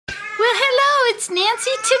it's Nancy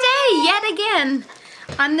today, yet again,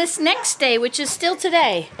 on this next day, which is still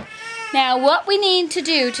today. Now, what we need to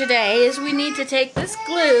do today is we need to take this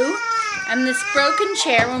glue and this broken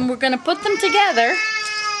chair, and we're going to put them together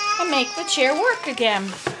and make the chair work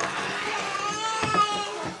again.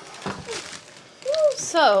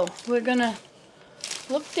 So, we're going to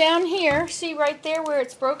look down here. See right there where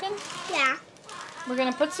it's broken? Yeah. We're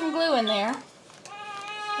going to put some glue in there.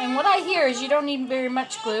 And what I hear is you don't need very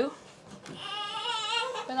much glue.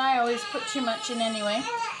 But I always put too much in anyway.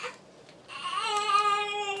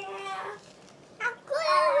 I'll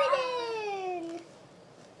glue it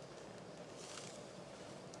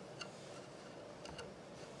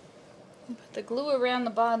in. Put the glue around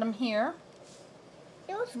the bottom here.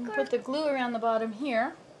 Put the glue around the bottom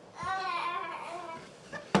here.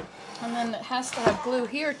 And then it has to have glue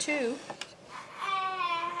here too.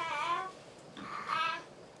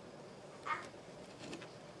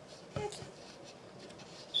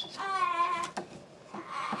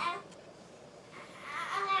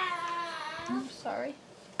 I'm sorry.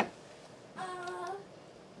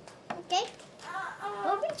 Okay.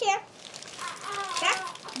 Open chair. Check.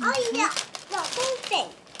 Oh, yeah. The whole thing.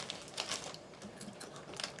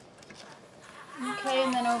 Okay,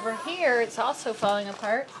 and then over here it's also falling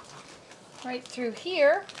apart. Right through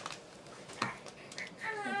here.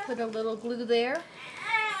 We'll put a little glue there.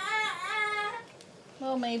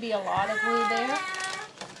 Well, maybe a lot of glue there.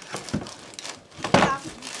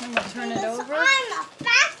 And we'll turn it over.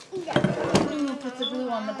 And we'll put the glue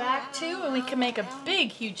on the back too, and we can make a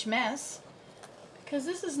big, huge mess. Because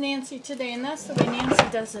this is Nancy today, and that's the way Nancy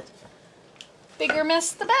does it. Bigger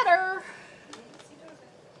mess, the better.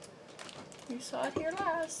 You saw it here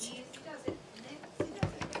last.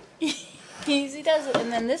 Easy does it.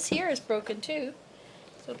 And then this here is broken too.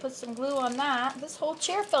 So put some glue on that. This whole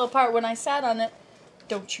chair fell apart when I sat on it.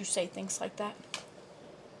 Don't you say things like that.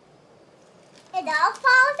 It all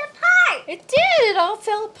falls apart. It did. It all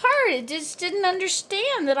fell apart. It just didn't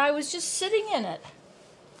understand that I was just sitting in it.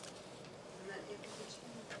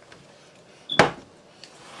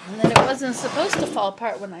 And then it wasn't supposed to fall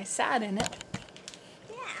apart when I sat in it.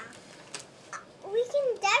 We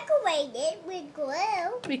can decorate it with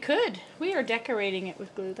glue. We could. We are decorating it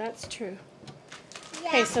with glue. That's true. Yeah.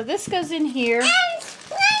 Okay, so this goes in here. And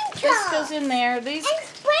sprinkles. This goes in there. And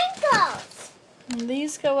sprinkles. And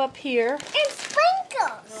these go up here. And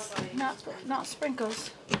sprinkles. Not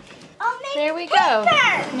sprinkles. Oh, maybe There we paper. go.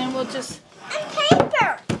 And then we'll just And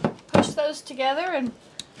paper. push those together and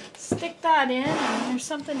stick that in. And there's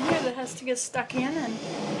something here that has to get stuck in. And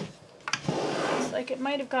looks like it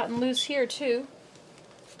might have gotten loose here too.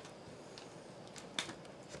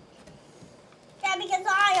 Yeah, because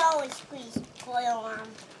I always squeeze glue on.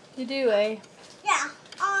 You do, eh? Yeah.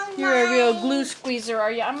 On You're a real glue squeezer,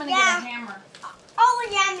 are you? I'm going to get a hammer. Oh,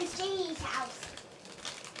 yeah, Miss Jeannie's house.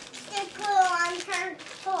 The glue on her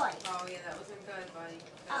toy. Oh yeah, that wasn't good, buddy.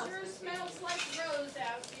 Oh. Sure smells like rose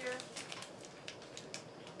out here.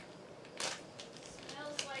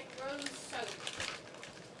 Smells like rose soap.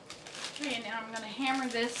 Okay, now I'm going to hammer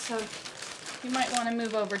this, so you might want to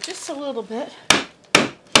move over just a little bit.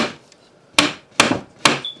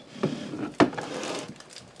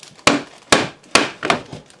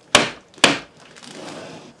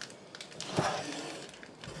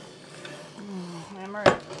 Hammer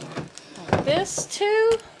it like this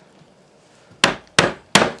too.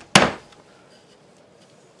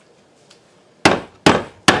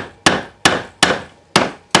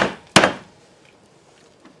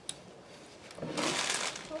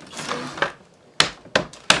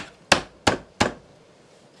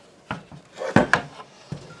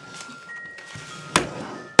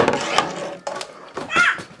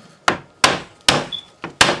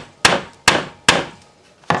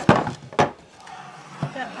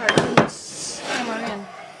 That part didn't hammer in.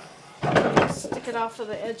 Stick it off of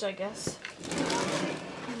the edge, I guess.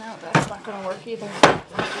 No, that's not going to work either.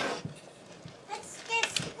 Let's get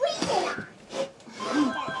squeezing on.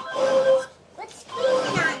 Let's squeeze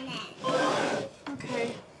it on then.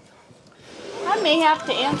 Okay. I may have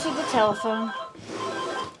to answer the telephone.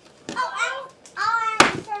 I'll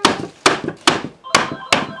answer.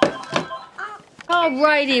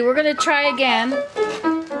 Alrighty, we're going to try again.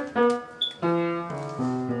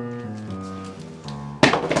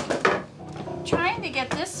 Trying to get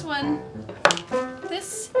this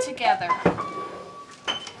together.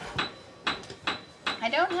 I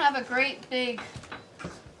don't have a great big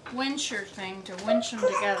wincher thing to winch them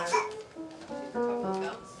together,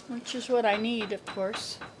 which is what I need, of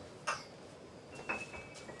course.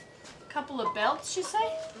 Couple of belts, you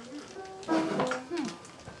say?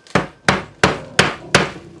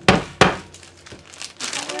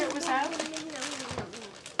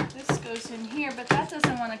 in here, but that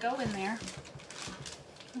doesn't want to go in there.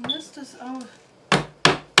 And this does, oh.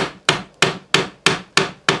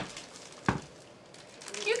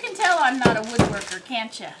 You can tell I'm not a woodworker,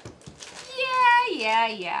 can't you?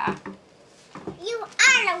 Yeah. You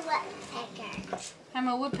are a woodpecker. I'm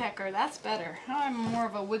a woodpecker, that's better. I'm more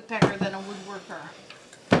of a woodpecker than a woodworker.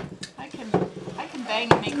 I can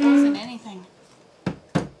bang and make holes in anything.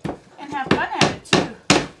 And have fun at it too.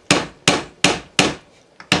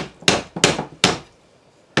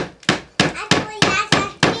 Actually, that's a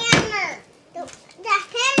hammer. The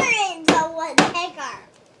hammer is a woodpecker.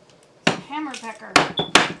 Hammer pecker.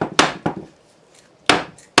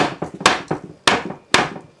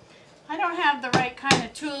 I don't have the right kind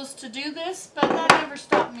of tools to do this, but that never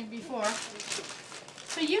stopped me before.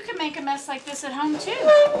 So you can make a mess like this at home too,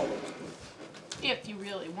 if you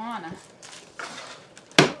really wanna.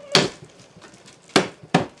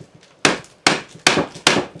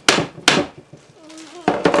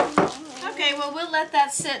 Okay, well we'll let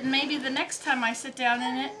that sit, and maybe the next time I sit down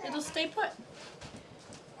in it, it'll stay put.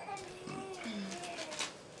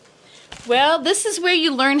 Well, this is where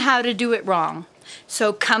you learn how to do it wrong.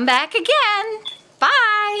 So come back again.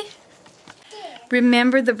 Bye.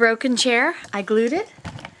 Remember the broken chair? I glued it.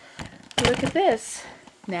 Look at this.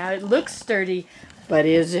 Now it looks sturdy, but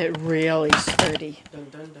is it really sturdy?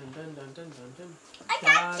 I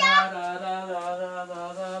gotcha.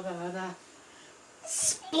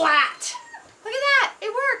 Splat! Look at that.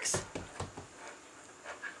 It works.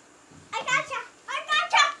 I gotcha.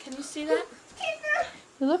 Can you see that?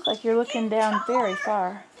 You look like you're looking down very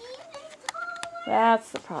far.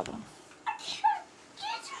 That's the problem.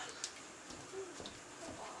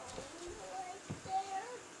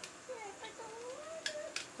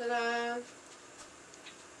 Ta-da!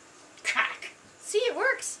 Crack! See, it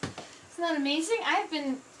works. Isn't that amazing? I've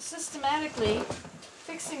been systematically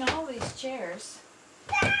fixing all these chairs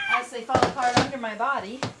as they fall apart under my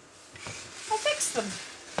body. I fix them.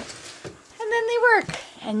 And then they work.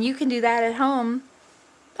 And you can do that at home.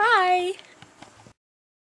 Bye!